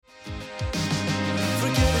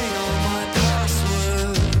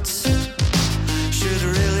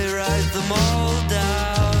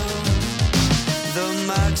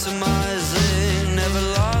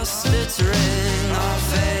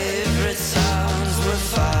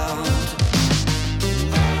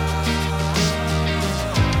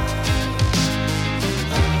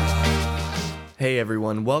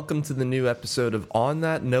everyone, welcome to the new episode of On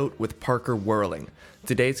That Note with Parker Whirling.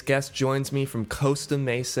 Today's guest joins me from Costa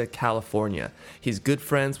Mesa, California. He's good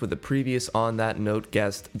friends with the previous On That Note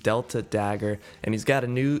guest, Delta Dagger, and he's got a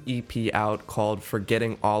new EP out called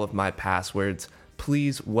Forgetting All of My Passwords.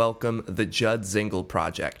 Please welcome the Judd Zingle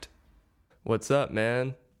Project. What's up,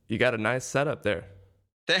 man? You got a nice setup there.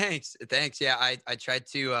 Thanks. Yeah, I tried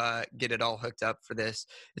to get it all hooked up for this.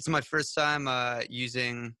 It's my first time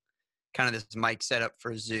using kind of this mic setup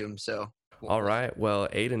for Zoom, so. All right. Well,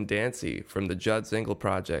 Aiden Dancy from the Judd Zingle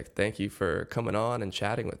Project, thank you for coming on and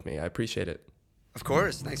chatting with me. I appreciate it. Of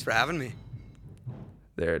course. Thanks for having me.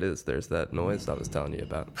 There it is. There's that noise I was telling you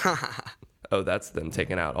about. Oh, that's them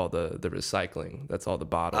taking out all the recycling. That's all the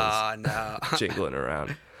bottles no. jingling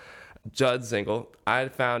around. Judd Zingle, I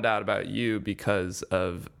found out about you because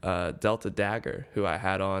of Delta Dagger, who I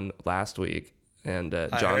had on last week. And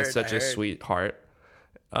John is such a sweetheart.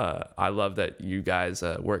 I love that you guys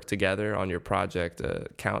work together on your project,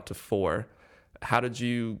 Count to Four. How did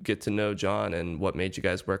you get to know John, and what made you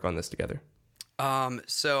guys work on this together?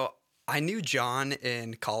 So I knew John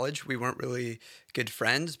in college. We weren't really good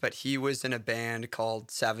friends, but he was in a band called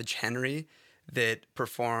Savage Henry that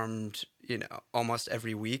performed, almost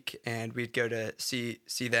every week, and we'd go to see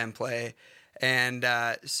them play. And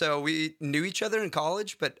so we knew each other in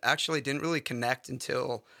college, but actually didn't really connect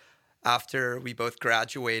until after we both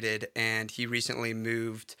graduated, and he recently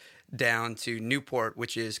moved down to Newport,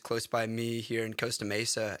 which is close by me here in Costa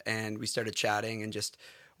Mesa, and we started chatting and just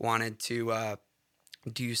wanted to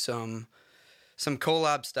do some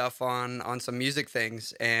collab stuff on some music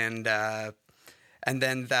things, and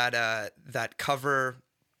then that cover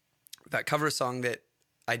song that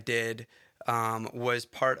I did was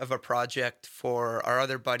part of a project for our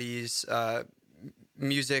other buddy's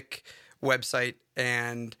music website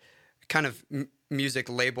and kind of music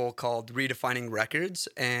label called Redefining Records,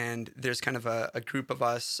 and there's kind of a group of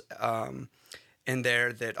us in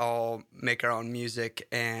there that all make our own music,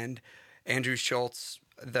 and Andrew Schultz,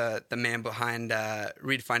 the man behind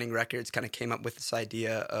Redefining Records, kind of came up with this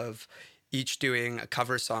idea of each doing a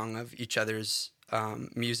cover song of each other's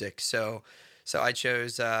music. So I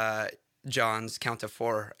chose John's Count to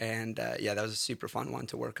Four, and that was a super fun one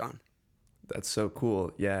to work on. That's so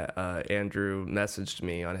cool. Yeah, Andrew messaged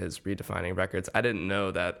me on his Redefining Records. I didn't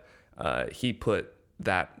know that he put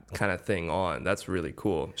that kind of thing on. That's really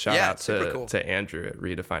cool. Shout out to Andrew at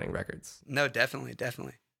Redefining Records. No, definitely.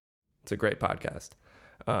 It's a great podcast.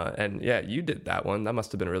 And yeah, you did that one. That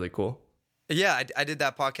must have been really cool. Yeah, I did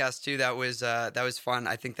that podcast too. That was fun.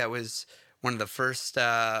 I think that was one of the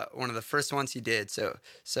first ones he did.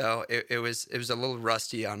 So it was a little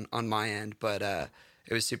rusty on my end, but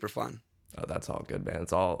it was super fun. Oh, that's all good, man.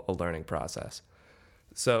 It's all a learning process.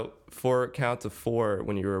 So for Count to Four,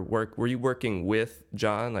 when you were you working with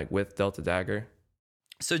John, like with Delta Dagger?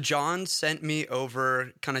 So John sent me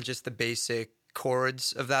over kind of just the basic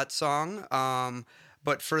chords of that song.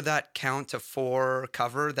 But for that Count to Four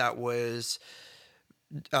cover, that was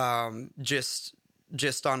just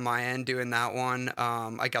on my end doing that one.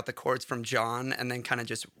 I got the chords from John and then kind of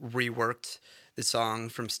just reworked the song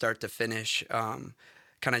from start to finish.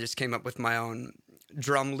 Kind of just came up with my own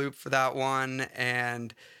drum loop for that one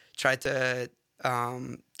and tried to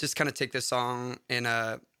just kind of take the song in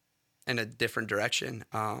a different direction.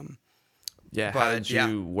 How did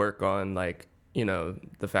you work on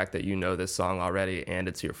the fact that this song already and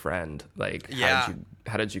it's your friend?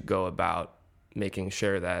 How did you go about making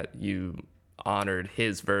sure that you honored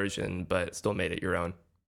his version but still made it your own?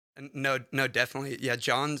 No, definitely. Yeah,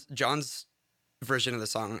 John's version of the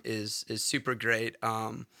song is super great.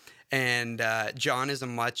 And John is a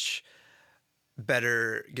much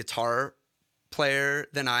better guitar player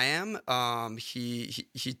than I am. He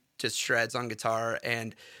just shreds on guitar,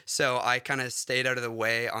 and so I kind of stayed out of the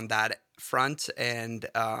way on that front, and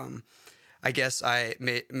I guess I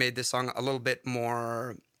made this song a little bit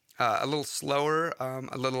more a little slower,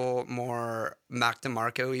 a little more Mac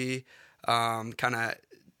DeMarco-y, kind of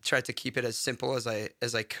tried to keep it as simple as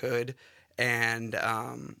I could, and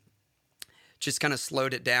just kind of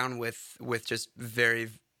slowed it down with just very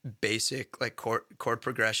basic like chord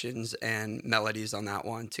progressions and melodies on that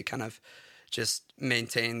one to kind of just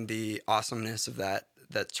maintain the awesomeness of that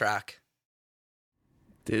track.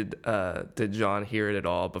 Did John hear it at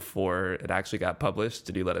all before it actually got published?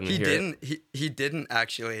 Did he let him hear it? He didn't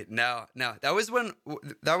actually. No. That was one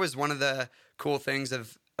of the cool things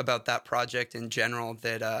about that project in general,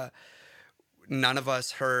 that none of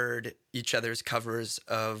us heard each other's covers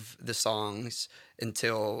of the songs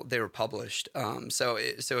until they were published. So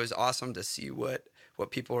it was awesome to see what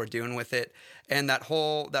what people were doing with it. And that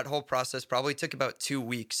whole process probably took about 2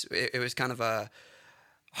 weeks. It was kind of a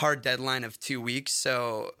hard deadline of 2 weeks.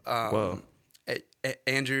 So Whoa.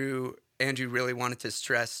 Andrew really wanted to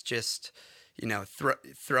stress just,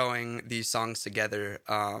 throwing these songs together,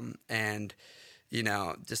 and,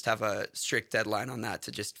 just have a strict deadline on that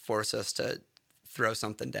to just force us to throw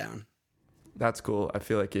something down. That's cool. I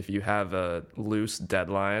feel like if you have a loose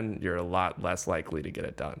deadline, you're a lot less likely to get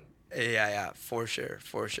it done. Yeah, for sure.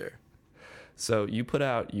 So you put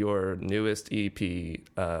out your newest EP,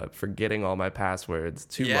 Forgetting All My Passwords,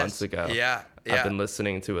 2 months ago. Yeah. I've been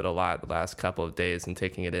listening to it a lot the last couple of days and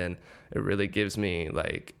taking it in. It really gives me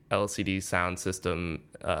like LCD Sound System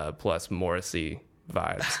plus Morrissey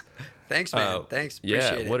vibes. Thanks, man. Thanks.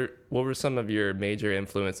 Appreciate it. What were some of your major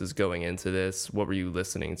influences going into this? What were you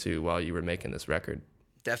listening to while you were making this record?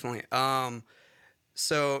 Definitely.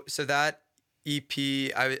 So that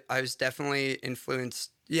EP, I was definitely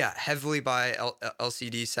influenced, heavily by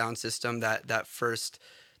LCD Sound System. That first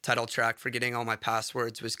title track, Forgetting All My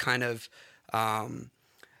Passwords, was kind of an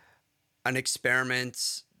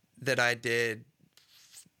experiment that I did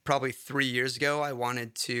probably 3 years ago. I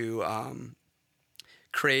wanted to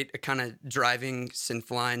create a kind of driving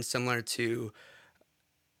synth line similar to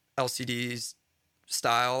LCD's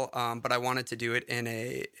style, but I wanted to do it in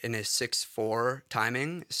a 6/4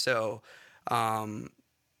 timing. So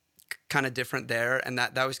kind of different there, and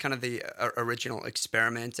that was kind of the original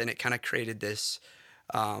experiment, and it kind of created this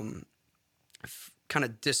kind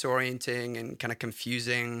of disorienting and kind of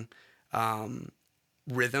confusing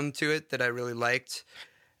rhythm to it that I really liked.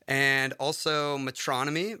 And also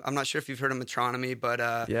Metronomy. I'm not sure if you've heard of Metronomy, but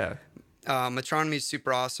Metronomy is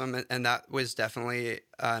super awesome, and that was definitely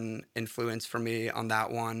an influence for me on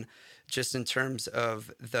that one, just in terms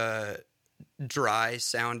of the dry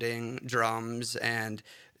sounding drums and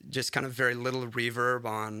just kind of very little reverb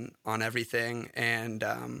on everything, and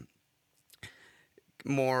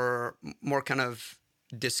more kind of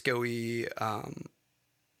disco-y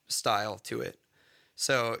style to it.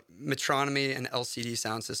 So Metronomy and LCD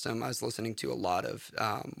Sound System I was listening to a lot of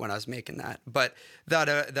when I was making that. But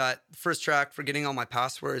that first track, Forgetting All My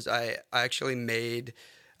Passwords, I actually made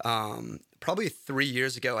probably 3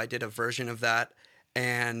 years ago. I did a version of that,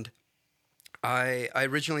 and I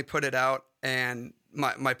originally put it out, and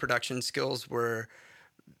my production skills were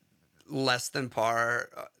less than par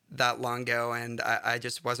that long ago, and I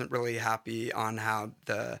just wasn't really happy on how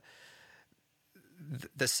the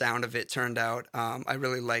sound of it turned out. I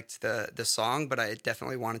really liked the song, but I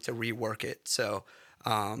definitely wanted to rework it. So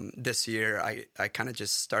this year I kind of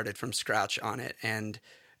just started from scratch on it and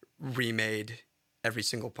remade every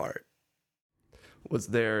single part. Was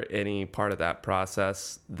there any part of that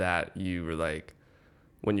process that you were like,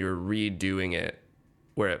 when you were redoing it,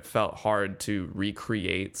 where it felt hard to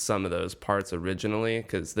recreate some of those parts originally?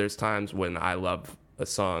 Because there's times when I love a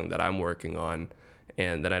song that I'm working on,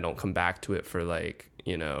 and then I don't come back to it for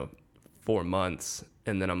 4 months.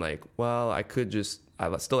 And then I'm like, well, I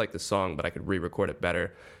still like the song, but I could re-record it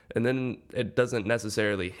better. And then it doesn't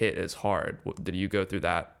necessarily hit as hard. Did you go through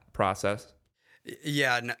that process?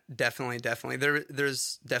 Yeah, no, definitely.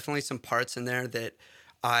 There's definitely some parts in there that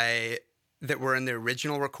were in the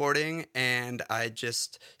original recording, and I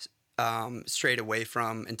just strayed away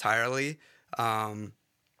from entirely. And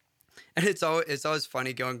it's always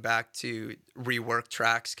funny going back to rework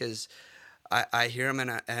tracks, because I hear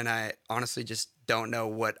them and I honestly just don't know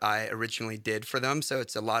what I originally did for them. So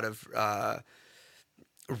it's a lot of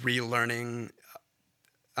relearning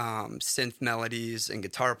synth melodies and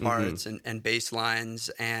guitar parts and bass lines,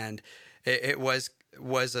 and it was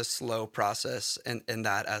a slow process in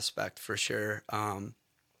that aspect for sure.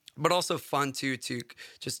 But also fun to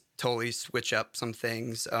just totally switch up some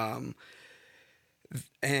things,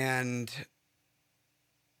 and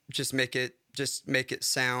just make it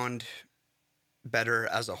sound better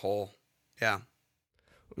as a whole. Yeah.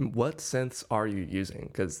 What synths are you using?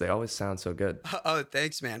 Because they always sound so good. Oh,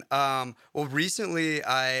 thanks, man. Well, recently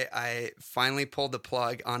I finally pulled the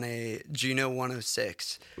plug on a Juno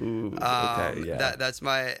 106. Ooh, okay, yeah. That's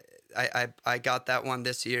my. I got that one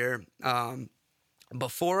this year.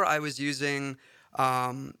 Before I was using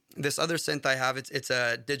this other synth I have. It's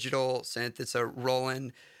a digital synth. It's a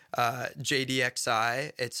Roland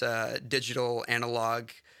JDXI. It's a digital analog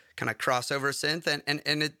kind of crossover synth,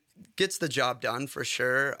 and it gets the job done for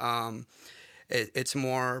sure. It's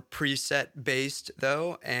more preset based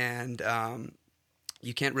though, and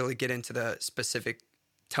you can't really get into the specific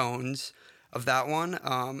tones of that one.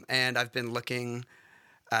 And I've been looking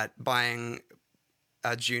at buying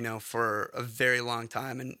a Juno for a very long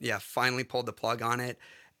time, and finally pulled the plug on it.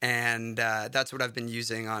 and that's what I've been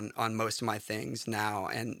using on most of my things now.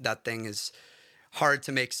 And that thing is hard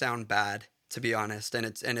to make sound bad, to be honest. And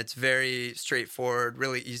it's very straightforward,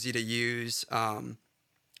 really easy to use. And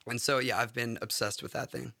so yeah, I've been obsessed with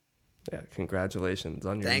that thing. Yeah, congratulations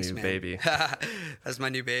on your Thanks, new man. baby. That's my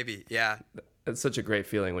new baby. Yeah. It's such a great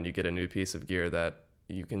feeling when you get a new piece of gear that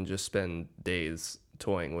you can just spend days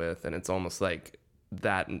toying with, and it's almost like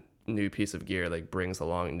that new piece of gear like brings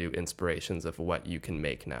along new inspirations of what you can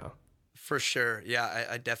make now. For sure. Yeah,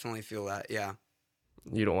 I definitely feel that. Yeah.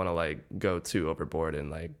 You don't want to like go too overboard and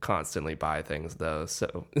like constantly buy things though,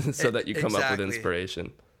 so so that you come up with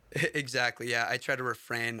inspiration. Exactly. Yeah, I try to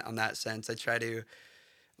refrain on that sense. I try to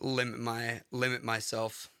limit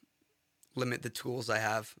myself, limit the tools I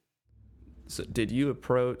have. So did you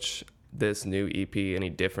approach this new EP any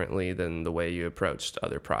differently than the way you approached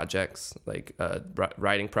other projects, like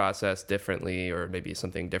writing process differently, or maybe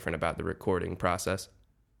something different about the recording process?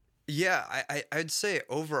 Yeah, I'd say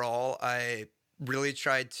overall I really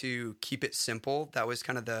tried to keep it simple. That was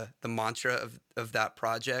kind of the mantra of that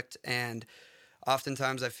project. And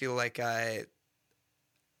oftentimes I feel like I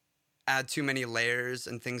add too many layers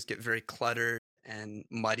and things get very cluttered and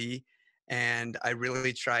muddy. And I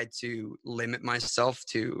really tried to limit myself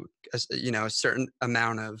to a certain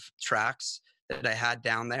amount of tracks that I had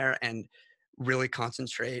down there, and really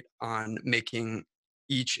concentrate on making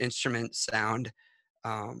each instrument sound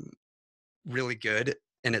um, really good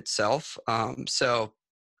in itself. So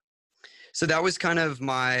that was kind of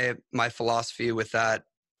my philosophy with that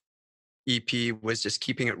EP, was just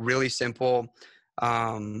keeping it really simple,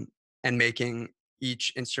 um, and making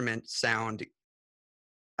each instrument sound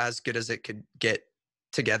as good as it could get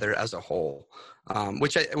together as a whole,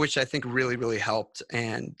 which I think really helped,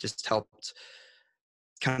 and just helped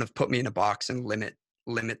kind of put me in a box and limit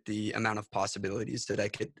the amount of possibilities that I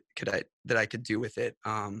could do with it.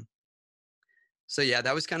 So yeah,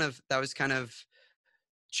 that was kind of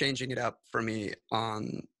changing it up for me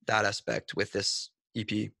on that aspect with this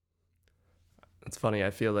EP. It's funny. I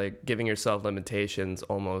feel like giving yourself limitations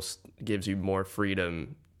almost gives you more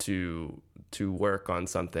freedom to work on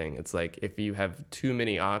something. It's like if you have too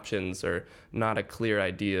many options or not a clear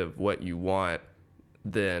idea of what you want,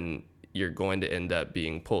 then you're going to end up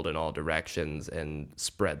being pulled in all directions and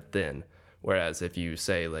spread thin. Whereas if you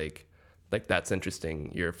say like that's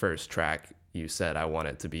interesting, your first track, you said I want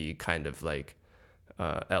it to be kind of like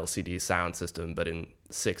LCD sound system, but in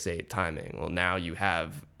 6/8 timing. Well, now you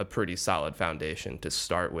have a pretty solid foundation to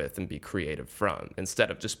start with and be creative from,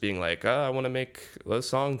 instead of just being like, oh, I want to make a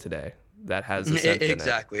song today that has a synth in it.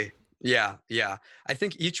 Exactly. Yeah. I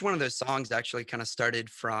think each one of those songs actually kind of started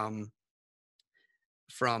from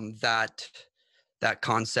that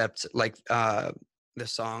concept. Like the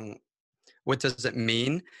song "What Does It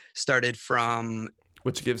Mean" started from.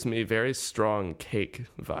 Which gives me very strong Cake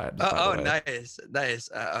vibes. Oh, nice.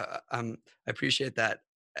 I appreciate that.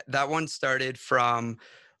 That one started from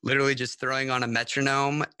literally just throwing on a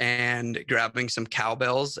metronome and grabbing some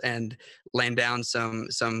cowbells and laying down some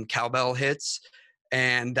cowbell hits.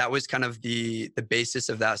 And that was kind of the basis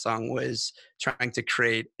of that song, was trying to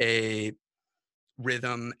create a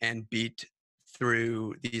rhythm and beat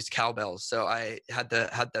through these cowbells. So I had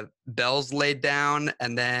the bells laid down,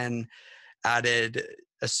 and then added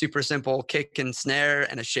a super simple kick and snare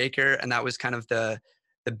and a shaker, and that was kind of the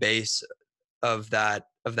base of that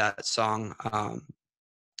song.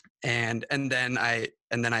 And then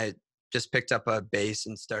I just picked up a bass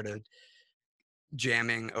and started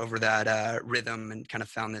jamming over that rhythm, and kind of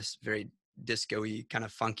found this very disco-y, kind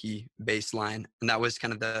of funky bass line, and that was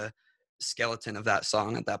kind of the skeleton of that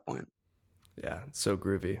song at that point. Yeah, so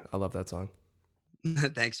groovy. I love that song.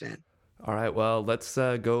 Thanks, man. All right, well, let's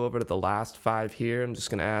go over to the last 5 here. I'm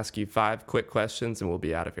just going to ask you 5 quick questions and we'll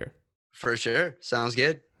be out of here. For sure. Sounds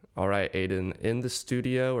good. All right, Aiden, in the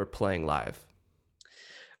studio or playing live?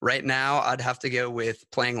 Right now, I'd have to go with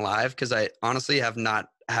playing live, because I honestly have not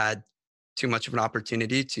had too much of an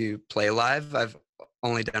opportunity to play live. I've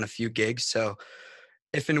only done a few gigs. So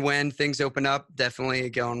if and when things open up, definitely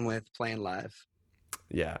going with playing live.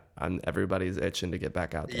 Yeah, everybody's itching to get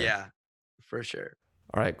back out there. Yeah, for sure.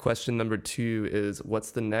 All right, question number 2 is,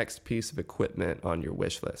 what's the next piece of equipment on your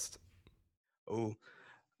wish list? Oh,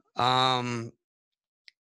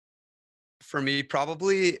 for me,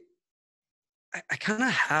 probably, I kind of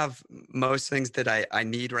have most things that I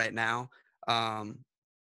need right now.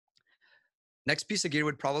 Next piece of gear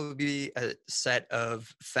would probably be a set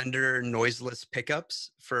of Fender noiseless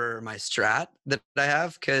pickups for my Strat that I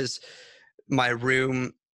have, because my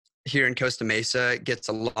room here in Costa Mesa gets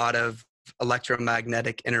a lot of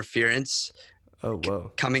electromagnetic interference Oh,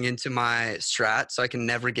 whoa. coming into my Strat, so I can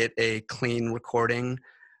never get a clean recording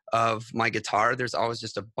of my guitar. There's always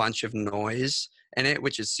just a bunch of noise in it,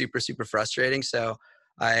 which is super, super frustrating. So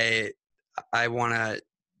I I want to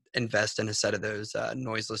invest in a set of those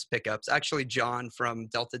noiseless pickups. Actually, John from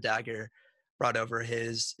Delta Dagger brought over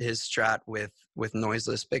his Strat with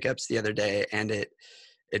noiseless pickups the other day, and it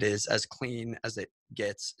is as clean as it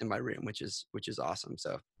gets in my room, which is awesome.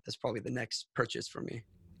 So that's probably the next purchase for me.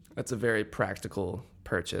 That's a very practical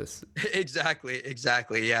purchase. Exactly.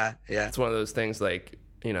 Yeah, yeah. It's one of those things like,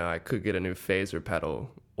 I could get a new phaser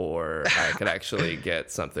pedal, or I could actually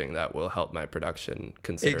get something that will help my production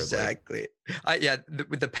considerably. Exactly.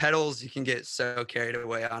 With the pedals, you can get so carried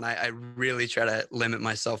away on. I really try to limit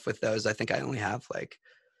myself with those. I think I only have like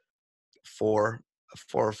four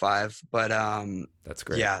or five, but That's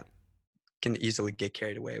great. yeah, can easily get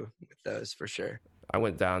carried away with those for sure. I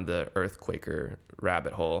went down the Earthquaker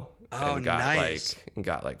rabbit hole and Nice.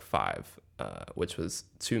 got like five, which was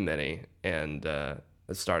too many, and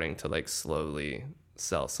was starting to like slowly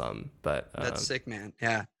sell some. But That's sick, man.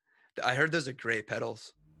 Yeah, I heard those are great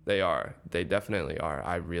pedals. they definitely are.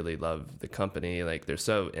 I really love the company. Like they're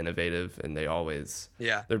so innovative, and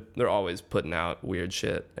Yeah, they're always putting out weird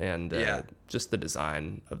shit, and yeah, just the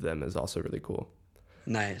design of them is also really cool.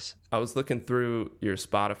 nice. I was looking through your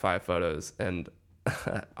Spotify photos, and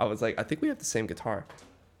I was like, I think we have the same guitar.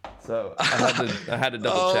 So I had to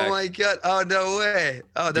double check. Oh my god! Oh no way!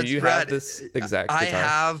 Oh, that's Do you rad. have this exact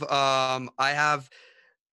guitar? I have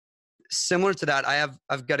similar to that.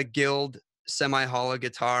 I've got a Guild semi-hollow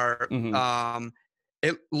guitar. Mhm.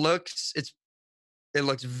 It looks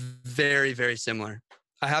very, very similar.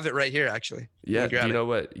 I have it right here actually. Yeah. Do grab you it. know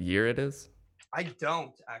what year it is? I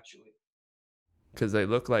don't actually. Because they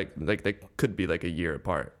look like they could be like a year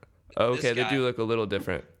apart. Oh, okay, they guy. do look a little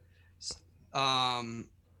different. Um,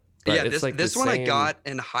 But yeah, it's this like the this one I same- got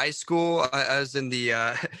in high school. I was in the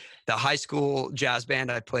the high school jazz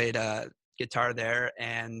band. I played guitar there,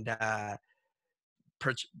 and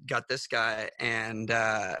got this guy, and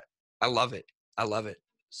I love it. I love it.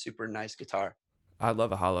 Super nice guitar. I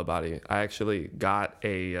love a hollow body. I actually got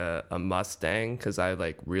a Mustang because I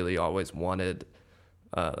like really always wanted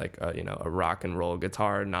a rock and roll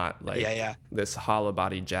guitar, not like Yeah. this hollow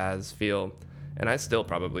body jazz feel. And I still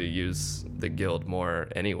probably use the Guild more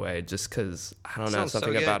anyway, just because I don't know, Sounds so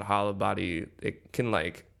something good. about hollow body. It can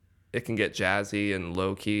get jazzy and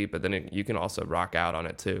low key, but then you can also rock out on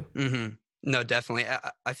it too. No, definitely.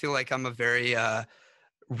 I feel like I'm a very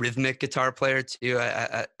rhythmic guitar player too.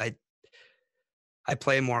 I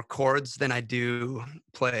play more chords than I do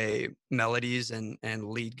play melodies and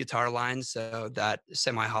lead guitar lines. So that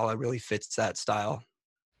semi hollow really fits that style.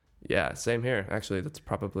 Yeah, same here. Actually, that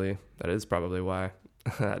is probably why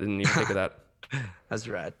I didn't even think of that. That's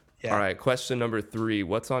rad. Yeah. All right, question number 3.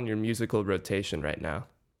 What's on your musical rotation right now?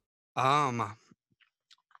 On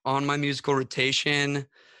my musical rotation,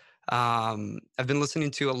 I've been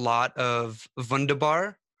listening to a lot of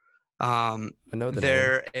Wunderbar. I know the name.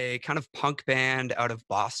 They're a kind of punk band out of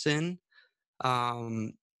Boston.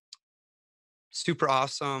 Um, Super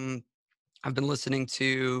awesome. I've been listening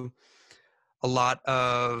to a lot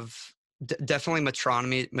of definitely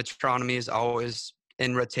Metronomy. Metronomy is always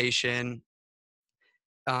in rotation.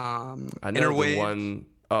 I know Interwave. the one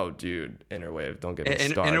oh dude, Interwave. Don't get me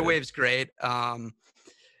started. Interwave's great.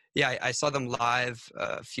 Yeah, I saw them live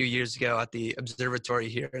a few years ago at the observatory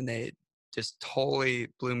here, and they just totally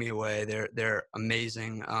blew me away. They're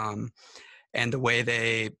amazing, and the way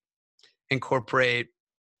they incorporate,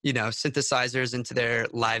 synthesizers into their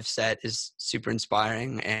live set is super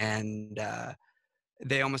inspiring. And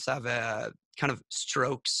they almost have a kind of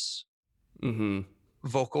Strokes Mm-hmm.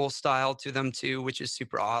 vocal style to them too, which is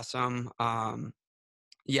super awesome.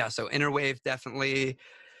 Yeah, so Interwave definitely.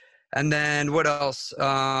 And then what else?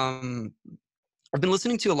 I've been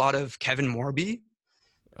listening to a lot of Kevin Morby.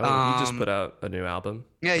 Oh, he just put out a new album.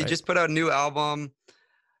 Yeah, he right? just put out a new album,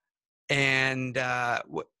 and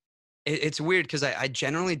it's weird because I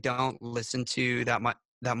generally don't listen to that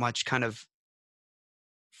much kind of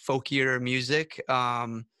folkier music.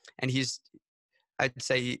 And I'd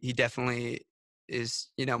say he definitely is,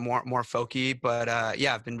 more folky. But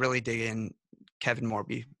yeah, I've been really digging Kevin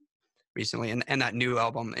Morby recently, and that new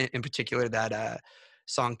album in particular, that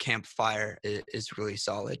song Campfire is really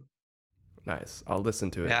solid. Nice. I'll listen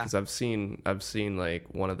to it Yeah. because I've seen like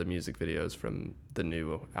one of the music videos from the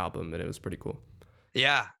new album, and it was pretty cool.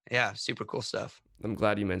 Yeah, super cool stuff. I'm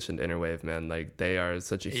glad you mentioned Interwave, man. Like they are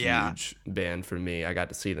such a Yeah. huge band for me. I got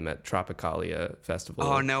to see them at Tropicalia Festival.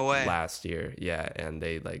 Oh, no way. Last year, yeah, and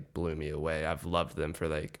they like blew me away. I've loved them for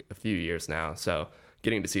like a few years now. So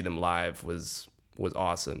getting to see them live was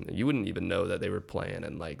awesome. You wouldn't even know that they were playing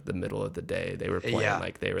in like the middle of the day. They were playing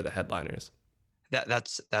like they were the headliners.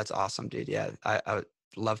 That's awesome, dude. Yeah, I would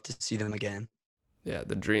love to see them again. Yeah,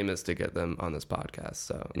 the dream is to get them on this podcast.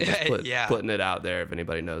 So I'm just putting it out there. If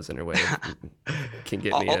anybody knows Interwave, can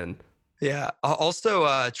get me in. Yeah. Also,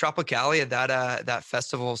 Tropicalia, that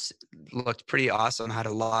festival looked pretty awesome. Had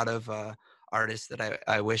a lot of artists that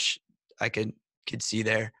I wish I could see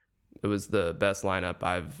there. It was the best lineup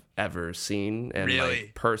I've ever seen, and really?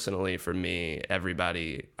 Like personally for me,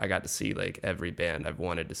 I got to see like every band I've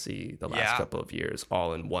wanted to see the last couple of years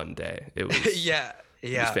all in one day. It was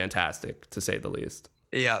it was fantastic to say the least.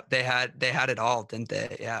 Yeah, they had it all, didn't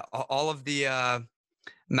they? Yeah, all of the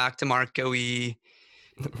Mac DeMarco-y,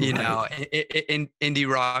 you know, in indie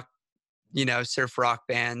rock, you know, surf rock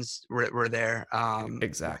bands were there.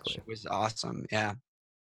 Exactly. Which was awesome. Yeah.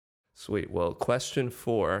 Sweet. Well, question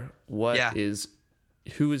 4, who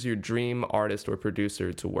is your dream artist or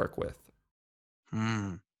producer to work with?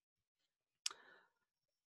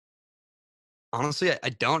 Honestly, I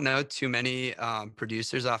don't know too many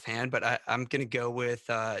producers offhand, but I'm going to go with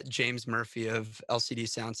James Murphy of LCD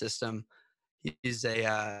Sound System. He's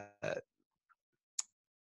an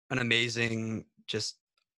amazing just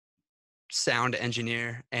sound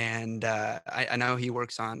engineer, and I know he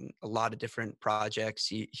works on a lot of different projects.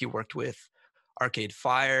 He worked with Arcade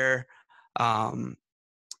Fire, and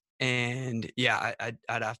yeah, I'd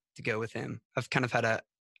have to go with him. I've kind of had a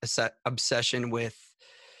set obsession with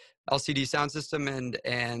LCD Sound System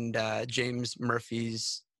and James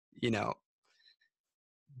Murphy's, you know,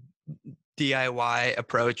 DIY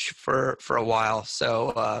approach for a while.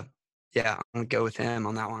 So yeah, I'm gonna go with him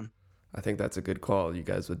on that one. I think that's a good call. You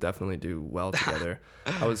guys would definitely do well together.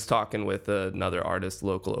 I was talking with another artist,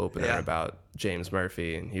 local opener, about James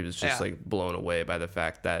Murphy, and he was just like blown away by the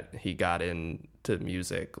fact that he got into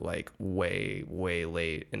music like way, way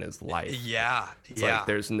late in his life. It's like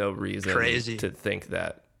there's no reason to think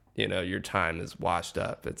that, you know, your time is washed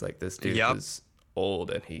up. It's like this dude was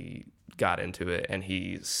old and he got into it, and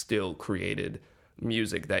he still created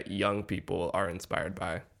music that young people are inspired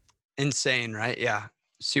by. Insane, right? Yeah.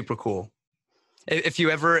 Super cool. If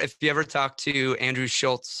you ever talk to Andrew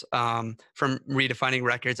Schultz from Redefining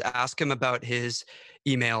Records, ask him about his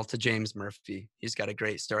email to James Murphy. He's got a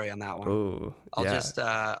great story on that one. Ooh, I'll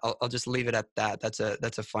just leave it at that. That's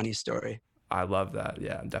a funny story. I love that.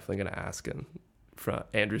 Yeah, I'm definitely gonna ask him. From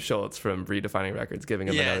Andrew Schultz from Redefining Records, giving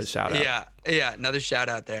him another shout out. Yeah, another shout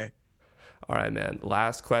out there. All right, man.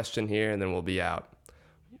 Last question here, and then we'll be out.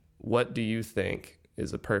 What do you think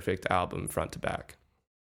is a perfect album front to back?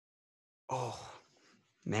 Oh,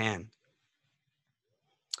 man.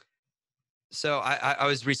 So I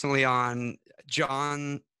was recently on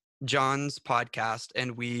John's podcast,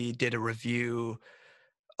 and we did a review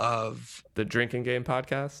of the Drinking Game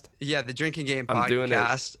podcast. Yeah, the Drinking Game podcast. I'm doing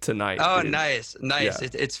it tonight. Oh, dude. Nice. Yeah.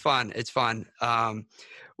 It's fun.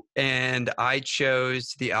 And I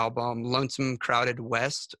chose the album Lonesome Crowded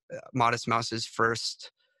West, Modest Mouse's first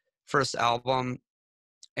album.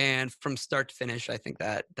 And from start to finish, I think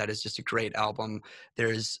that is just a great album.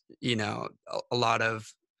 There's, you know, a lot of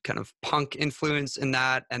kind of punk influence in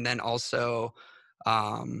that. And then also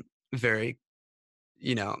very,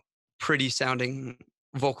 you know, pretty sounding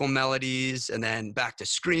vocal melodies, and then back to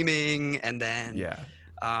screaming. And then,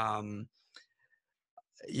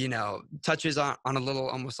 you know, touches on a little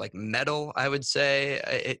almost like metal, I would say.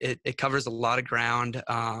 It covers a lot of ground,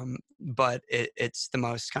 but it's the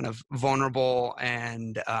most kind of vulnerable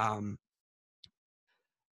and,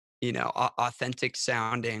 you know, authentic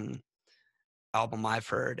sounding album I've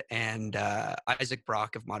heard. And Isaac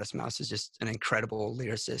Brock of Modest Mouse is just an incredible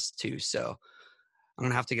lyricist too. So I'm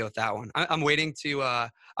gonna have to go with that one. I'm waiting to. I'm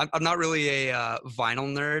not really a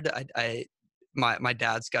vinyl nerd. My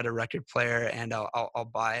dad's got a record player, and I'll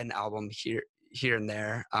buy an album here and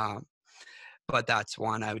there. But that's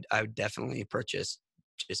one I would definitely purchase,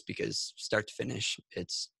 just because start to finish,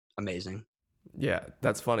 it's amazing. Yeah,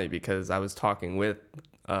 that's funny because I was talking with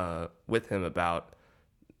him about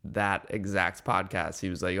that exact podcast. He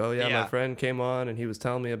was like, "Oh yeah, my friend came on and he was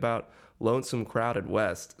telling me about Lonesome Crowded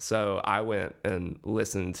West." So I went and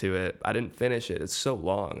listened to it. I didn't finish it. It's so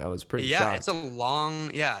long. I was pretty shocked. It's a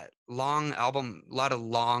long album, a lot of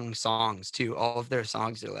long songs too. All of their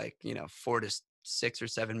songs are like, you know, 4 to 6 or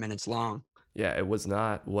 7 minutes long. Yeah, it was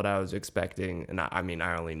not what I was expecting. And I mean,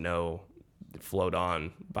 I only know Float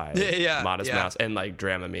On by Modest Mouse and like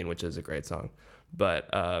Dramamine, which is a great song. But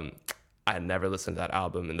I had never listened to that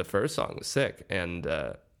album, and the first song was sick. And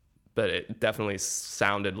but it definitely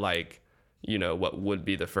sounded like what would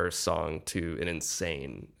be the first song to an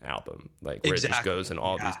insane album, like where it just goes in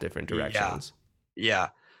all these different directions. Yeah.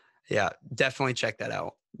 Definitely check that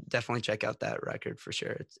out. Definitely check out that record for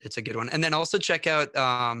sure. It's a good one. And then also check out,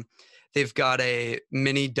 they've got a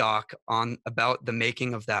mini doc about the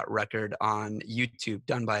making of that record on YouTube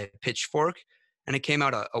done by Pitchfork. And it came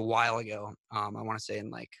out a while ago. I want to say in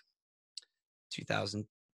like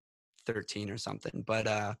 2013 or something,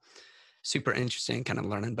 but, super interesting, kind of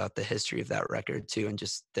learning about the history of that record too. And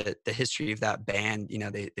just the history of that band,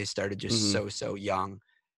 they started just so young,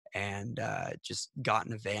 and just got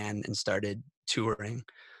in a van and started touring,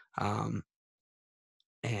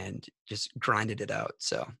 and just grinded it out.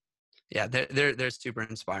 So yeah, they're super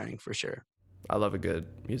inspiring for sure. I love a good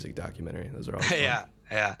music documentary. Those are all fun.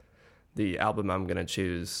 Yeah. The album I'm gonna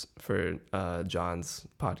choose for John's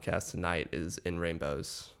podcast tonight is In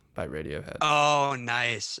Rainbows by Radiohead. Oh,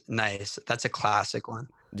 nice. That's a classic one.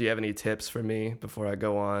 Do you have any tips for me before I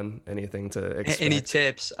go on? Anything to expect? Any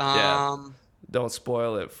tips? Yeah. Don't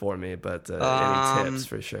spoil it for me, but any tips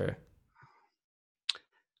for sure?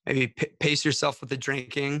 Maybe pace yourself with the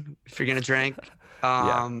drinking if you're gonna drink.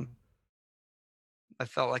 Yeah. I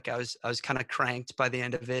felt like I was kind of cranked by the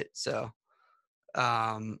end of it. So,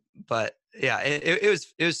 but yeah, it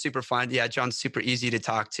was super fun. Yeah, John's super easy to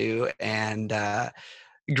talk to, and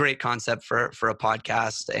great concept for a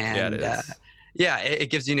podcast. And it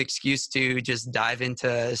gives you an excuse to just dive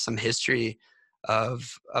into some history of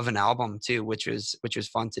an album too, which was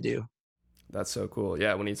fun to do. That's so cool.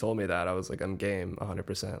 Yeah, when he told me that, I was like, I'm game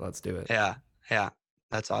 100%. Let's do it. Yeah.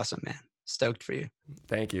 That's awesome, man. Stoked for you.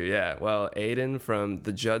 Thank you. Yeah. Well, Aiden from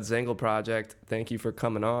the Judd Zengel Project, thank you for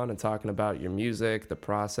coming on and talking about your music, the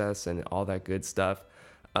process, and all that good stuff.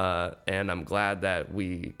 And I'm glad that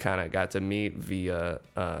we kind of got to meet via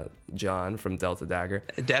John from Delta Dagger.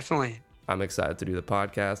 Definitely. I'm excited to do the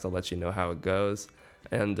podcast. I'll let you know how it goes.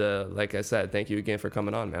 And like I said, thank you again for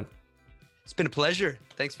coming on, man. It's been a pleasure.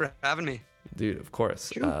 Thanks for having me. Dude, of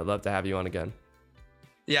course. Sure. Love to have you on again.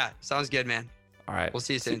 Yeah, sounds good, man. All right. We'll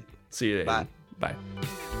see you soon. See you, Aiden. Bye.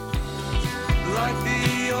 Bye.